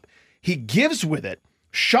between hop. He gives with it,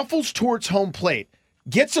 shuffles towards home plate,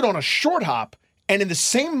 gets it on a short hop, and in the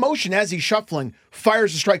same motion as he's shuffling,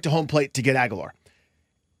 fires a strike to home plate to get Aguilar.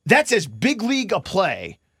 That's as big league a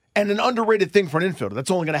play and an underrated thing for an infielder.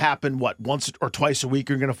 That's only going to happen, once or twice a week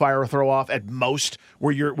you're going to fire a throw off at most,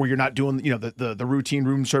 where you're not doing the routine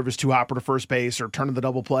room service two-hopper to first base or turning the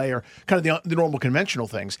double play or kind of the normal conventional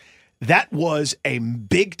things. that was a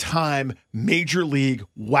big-time major league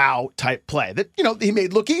wow type play that, he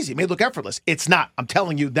made look easy, made look effortless. It's not. I'm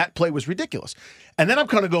telling you, that play was ridiculous. And then I'm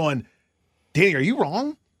kind of going, Danny, are you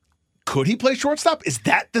wrong? Could he play shortstop? Is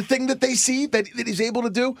that the thing that they see that he's able to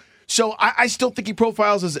do? So I still think he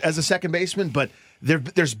profiles as a second baseman, but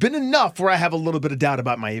there's been enough where I have a little bit of doubt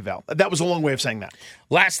about my eval. That was a long way of saying that.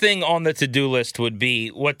 Last thing on the to-do list would be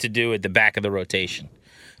what to do at the back of the rotation.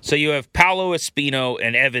 So you have Paolo Espino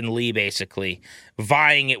and Evan Lee basically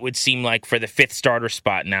vying, it would seem like, for the fifth starter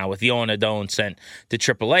spot now with Yohan Adon sent to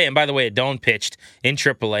AAA. And by the way, Adon pitched in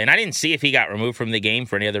AAA. And I didn't see if he got removed from the game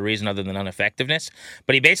for any other reason other than ineffectiveness.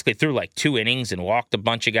 But he basically threw like 2 innings and walked a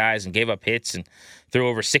bunch of guys and gave up hits and threw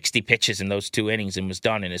over 60 pitches in those 2 innings and was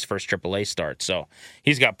done in his first AAA start. So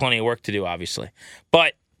he's got plenty of work to do, obviously.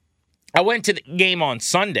 But I went to the game on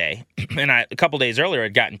Sunday, and a couple days earlier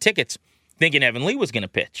I'd gotten tickets thinking Evan Lee was going to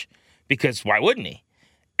pitch, because why wouldn't he?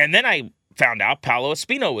 And then I found out Paolo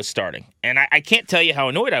Espino was starting, and I can't tell you how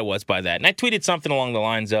annoyed I was by that. And I tweeted something along the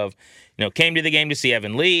lines of, came to the game to see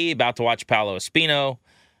Evan Lee, about to watch Paolo Espino,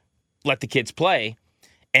 let the kids play.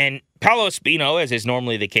 And Paolo Espino, as is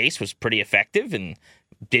normally the case, was pretty effective and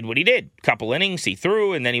did what he did. Couple innings, he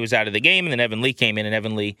threw, and then he was out of the game, and then Evan Lee came in, and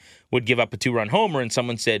Evan Lee would give up a 2-run homer, and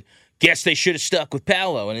someone said, guess they should have stuck with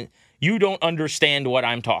Paolo. And you don't understand what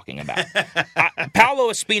I'm talking about. Paolo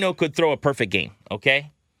Espino could throw a perfect game,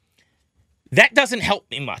 okay? That doesn't help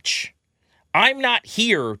me much. I'm not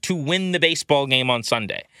here to win the baseball game on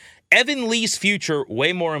Sunday. Evan Lee's future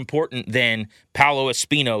way more important than Paolo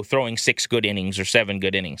Espino throwing 6 good innings or 7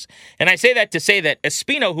 good innings. And I say that to say that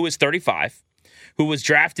Espino, who is 35, who was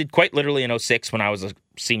drafted quite literally in 06 when I was a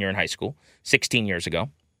senior in high school, 16 years ago,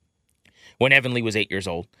 when Evan Lee was 8 years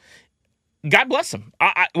old, God bless him.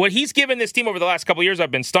 What he's given this team over the last couple of years, I've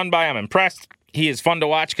been stunned by. I'm impressed. He is fun to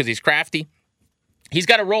watch because he's crafty. He's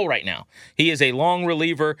got a role right now. He is a long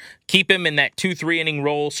reliever. Keep him in that 2-3 inning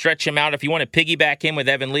role. Stretch him out. If you want to piggyback him with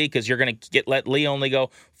Evan Lee, because you're going to let Lee only go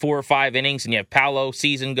 4 or 5 innings, and you have Paolo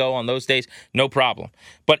season go on those days, no problem.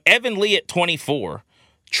 But Evan Lee at 24,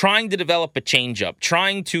 trying to develop a changeup,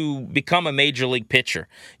 trying to become a major league pitcher.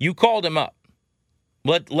 You called him up.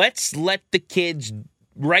 Let's let the kids.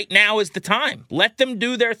 Right now is the time. Let them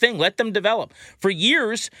do their thing. Let them develop. For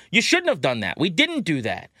years, you shouldn't have done that. We didn't do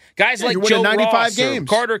that. Guys like Joe Ross or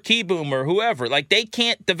Carter Kieboom or whoever, they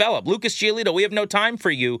can't develop. Lucas Giolito, we have no time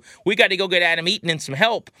for you. We got to go get Adam Eaton and some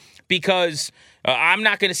help because I'm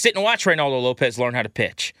not going to sit and watch Reynaldo Lopez learn how to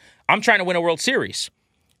pitch. I'm trying to win a World Series.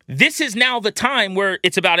 This is now the time where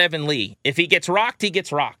it's about Evan Lee. If he gets rocked, he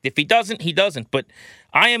gets rocked. If he doesn't, he doesn't. But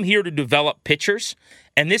I am here to develop pitchers,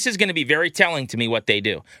 and this is going to be very telling to me what they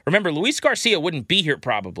do. Remember, Luis Garcia wouldn't be here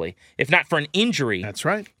probably if not for an injury. That's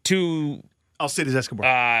right. To Alcides Escobar.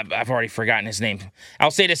 I've already forgotten his name.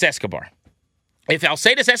 Alcides Escobar. If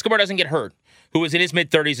Alcides Escobar doesn't get hurt, who is in his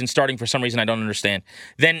mid-30s and starting for some reason I don't understand,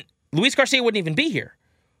 then Luis Garcia wouldn't even be here,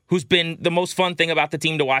 who's been the most fun thing about the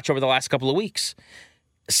team to watch over the last couple of weeks.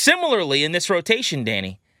 Similarly, in this rotation,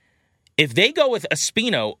 Danny, if they go with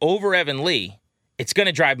Espino over Evan Lee, it's going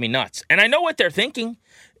to drive me nuts. And I know what they're thinking.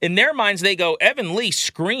 In their minds, they go, Evan Lee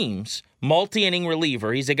screams multi-inning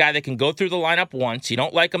reliever. He's a guy that can go through the lineup once. You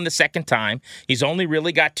don't like him the second time. He's only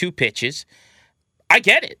really got 2 pitches. I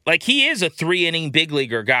get it. He is a 3-inning big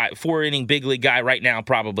leaguer guy, 4-inning big league guy right now,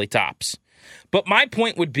 probably tops. But my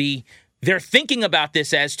point would be, they're thinking about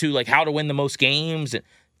this as to how to win the most games.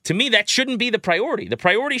 To me, that shouldn't be the priority. The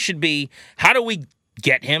priority should be, how do we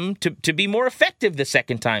get him to be more effective the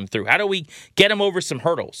second time through? How do we get him over some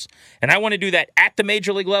hurdles? And I want to do that at the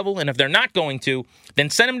major league level, and if they're not going to, then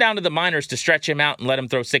send him down to the minors to stretch him out and let him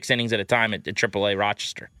throw 6 innings at a time at AAA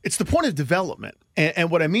Rochester. It's the point of development. And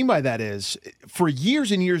what I mean by that is, for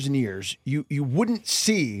years and years and years, you wouldn't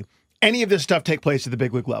see any of this stuff take place at the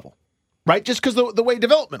big league level. Right, just because the way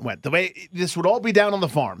development went, the way this would all be down on the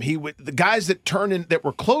farm. The guys that turned in, that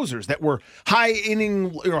were closers, that were high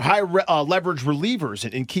inning or high leverage relievers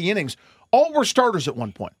in key innings, all were starters at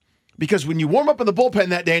one point. Because when you warm up in the bullpen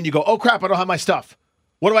that day and you go, oh crap, I don't have my stuff.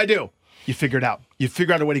 What do? You figure it out. You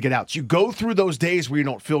figure out a way to get outs. You go through those days where you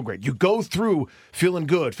don't feel great. You go through feeling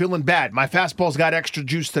good, feeling bad. My fastball's got extra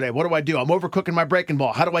juice today. What do? I'm overcooking my breaking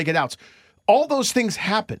ball. How do I get outs? All those things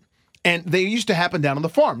happen. And they used to happen down on the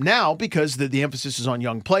farm. Now, because the emphasis is on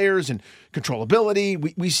young players and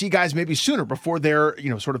controllability, we see guys maybe sooner before they're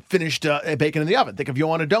sort of finished baking in the oven. Think of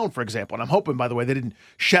Yohan Adon, for example. And I'm hoping, by the way, they didn't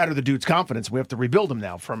shatter the dude's confidence. We have to rebuild him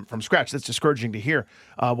now from scratch. That's discouraging to hear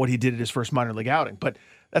what he did at his first minor league outing. But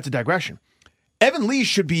that's a digression. Evan Lee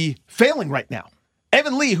should be failing right now.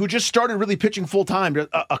 Evan Lee, who just started really pitching full-time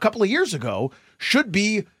a couple of years ago, should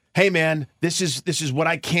be hey man, this is what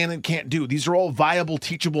I can and can't do. These are all viable,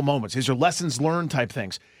 teachable moments. These are lessons learned type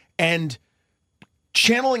things. And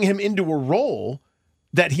channeling him into a role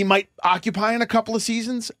that he might occupy in a couple of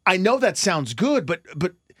seasons, I know that sounds good, but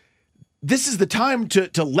this is the time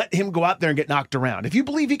to let him go out there and get knocked around. If you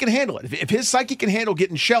believe he can handle it, if his psyche can handle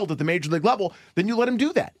getting shelled at the major league level, then you let him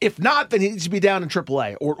do that. If not, then he needs to be down in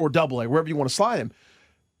AAA or AA, wherever you want to slide him.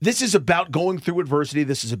 This is about going through adversity.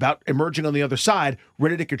 This is about emerging on the other side,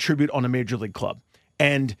 ready to contribute on a major league club.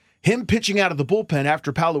 And him pitching out of the bullpen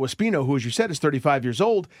after Paolo Espino, who, as you said, is 35 years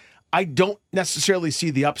old, I don't necessarily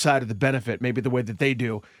see the upside of the benefit, maybe the way that they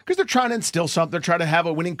do, because they're trying to instill something. They're trying to have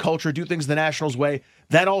a winning culture, do things the Nationals way.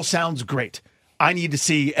 That all sounds great. I need to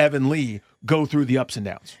see Evan Lee go through the ups and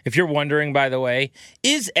downs. If you're wondering, by the way,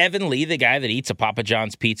 is Evan Lee the guy that eats a Papa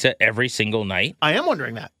John's pizza every single night? I am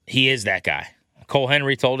wondering that. He is that guy. Cole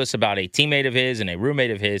Henry told us about a teammate of his and a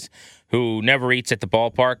roommate of his who never eats at the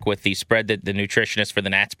ballpark with the spread that the nutritionist for the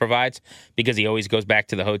Nats provides because he always goes back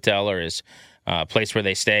to the hotel or his place where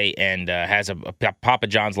they stay and has a Papa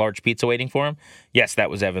John's large pizza waiting for him. Yes, that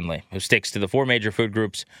was Evan Lee, who sticks to the 4 major food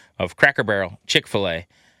groups of Cracker Barrel, Chick-fil-A,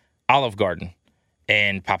 Olive Garden,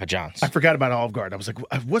 and Papa John's. I forgot about Olive Garden. I was like,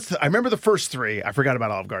 I remember the first 3. I forgot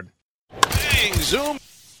about Olive Garden. Bang, zoom.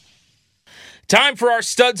 Time for our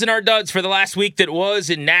studs and our duds for the last week that was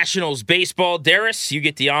in Nationals baseball. Darius, you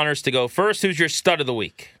get the honors to go first. Who's your stud of the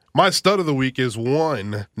week? My stud of the week is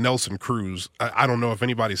one, Nelson Cruz. I don't know if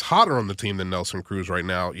anybody's hotter on the team than Nelson Cruz right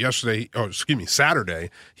now. Saturday,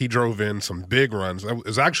 he drove in some big runs. It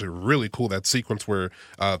was actually really cool, that sequence where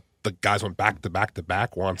the guys went back to back to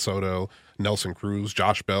back, Juan Soto, Nelson Cruz,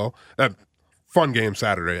 Josh Bell. Fun game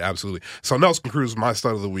Saturday, absolutely. So Nelson Cruz is my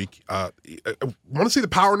stud of the week. I want to see the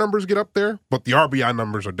power numbers get up there, but the RBI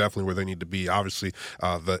numbers are definitely where they need to be. Obviously,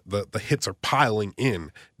 the hits are piling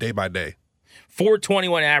in day by day.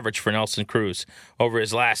 421 average for Nelson Cruz over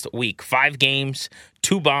his last week. 5 games,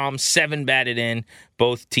 2 bombs, 7 batted in,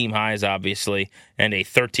 both team highs, obviously, and a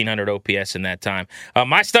 1,300 OPS in that time.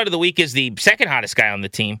 My stud of the week is the second hottest guy on the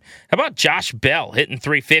team. How about Josh Bell hitting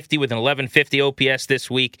 350 with an 1150 OPS this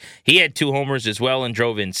week? He had 2 homers as well and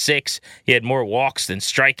drove in 6. He had more walks than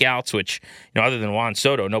strikeouts, which, other than Juan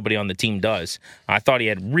Soto, nobody on the team does. I thought he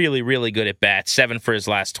had really, really good at bats, 7 for his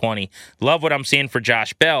last 20. Love what I'm seeing for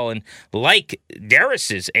Josh Bell, and like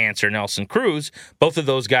Darius's answer, Nelson Cruz, both of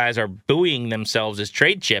those guys are buoying themselves as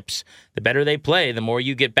trade chips. The better they play, the more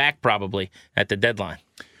you get back probably at the deadline.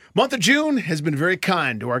 Month of June has been very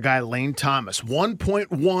kind to our guy Lane Thomas.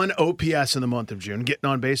 1.1 OPS in the month of June, getting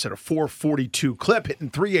on base at a 442 clip, hitting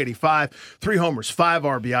 385, 3 homers, 5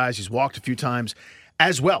 RBIs. He's walked a few times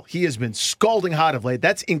as well. He has been scalding hot of late.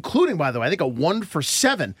 That's including, by the way, I think a 1 for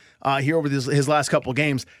 7 here over his last couple of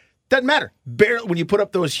games. Doesn't matter. Barely, when you put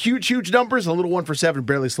up those huge numbers, a little 1 for 7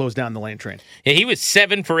 barely slows down the Lane train. Yeah, he was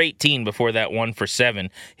 7 for 18 before that 1 for 7,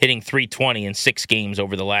 hitting 320 in 6 games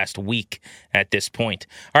over the last week at this point.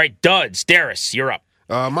 All right, duds. Darius, you're up.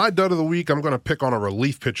 My dud of the week, I'm going to pick on a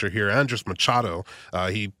relief pitcher here, Andres Machado.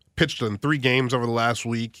 He pitched in 3 games over the last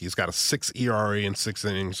week. He's got a 6 ERA in 6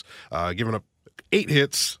 innings, giving up 8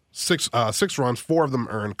 hits, 6 runs, 4 of them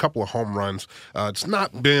earned, a couple of home runs. It's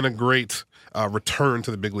not been a great return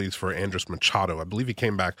to the big leagues for Andres Machado. I believe he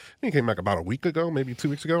came back about a week ago, maybe 2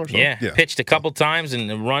 weeks ago or so. Yeah, pitched a couple times, and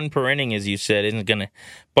the run per inning, as you said, isn't going to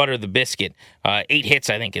butter the biscuit. 8 hits,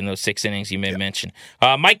 I think, in those 6 innings you may mention.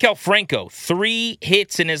 Maikel Franco, 3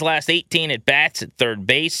 hits in his last 18 at-bats at third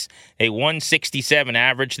base, a 167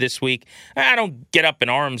 average this week. I don't get up in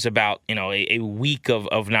arms about, a week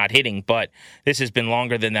of not hitting, but this has been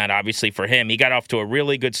longer than that, obviously, for him. He got off to a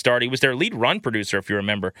really good start. He was their lead run producer, if you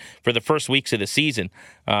remember, for the first weeks of the season.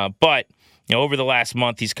 But over the last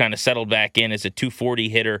month, he's kind of settled back in as a 240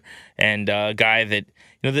 hitter and a guy that,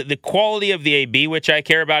 the quality of the AB, which I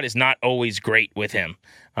care about, is not always great with him.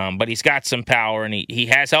 But he's got some power, and he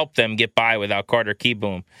has helped them get by without Carter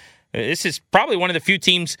Kieboom. This is probably one of the few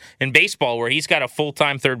teams in baseball where he's got a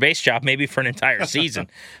full-time third base job, maybe for an entire season.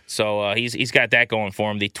 So he's got that going for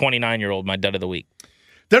him. The 29-year-old, my dud of the week.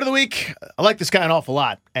 Dud of the week, I like this guy an awful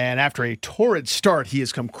lot. And after a torrid start, he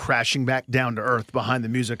has come crashing back down to earth behind the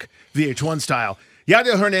music, VH1 style.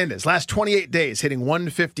 Yadiel Hernandez, last 28 days, hitting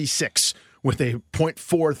 156 with a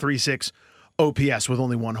 .436 OPS with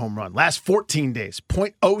only 1 home run. Last 14 days,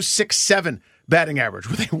 .067 batting average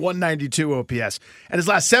with a 192 OPS. And his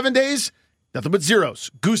last 7 days, nothing but zeros.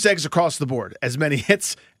 Goose eggs across the board. As many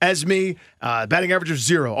hits as me. Batting average of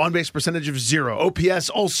 0. On-base percentage of 0. OPS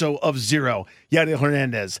also of 0. Yadiel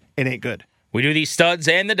Hernandez, it ain't good. We do these studs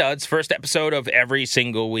and the duds first episode of every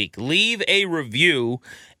single week. Leave a review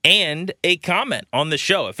and a comment on the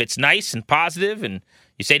show. If it's nice and positive and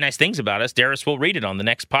you say nice things about us, Darius will read it on the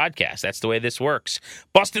next podcast. That's the way this works.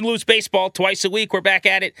 Bustin' Loose Baseball twice a week. We're back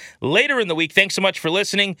at it later in the week. Thanks so much for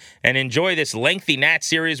listening, and enjoy this lengthy Nat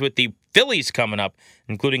series with the Phillies coming up,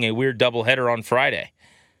 including a weird doubleheader on Friday.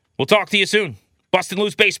 We'll talk to you soon. Bustin'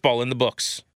 Loose Baseball in the books.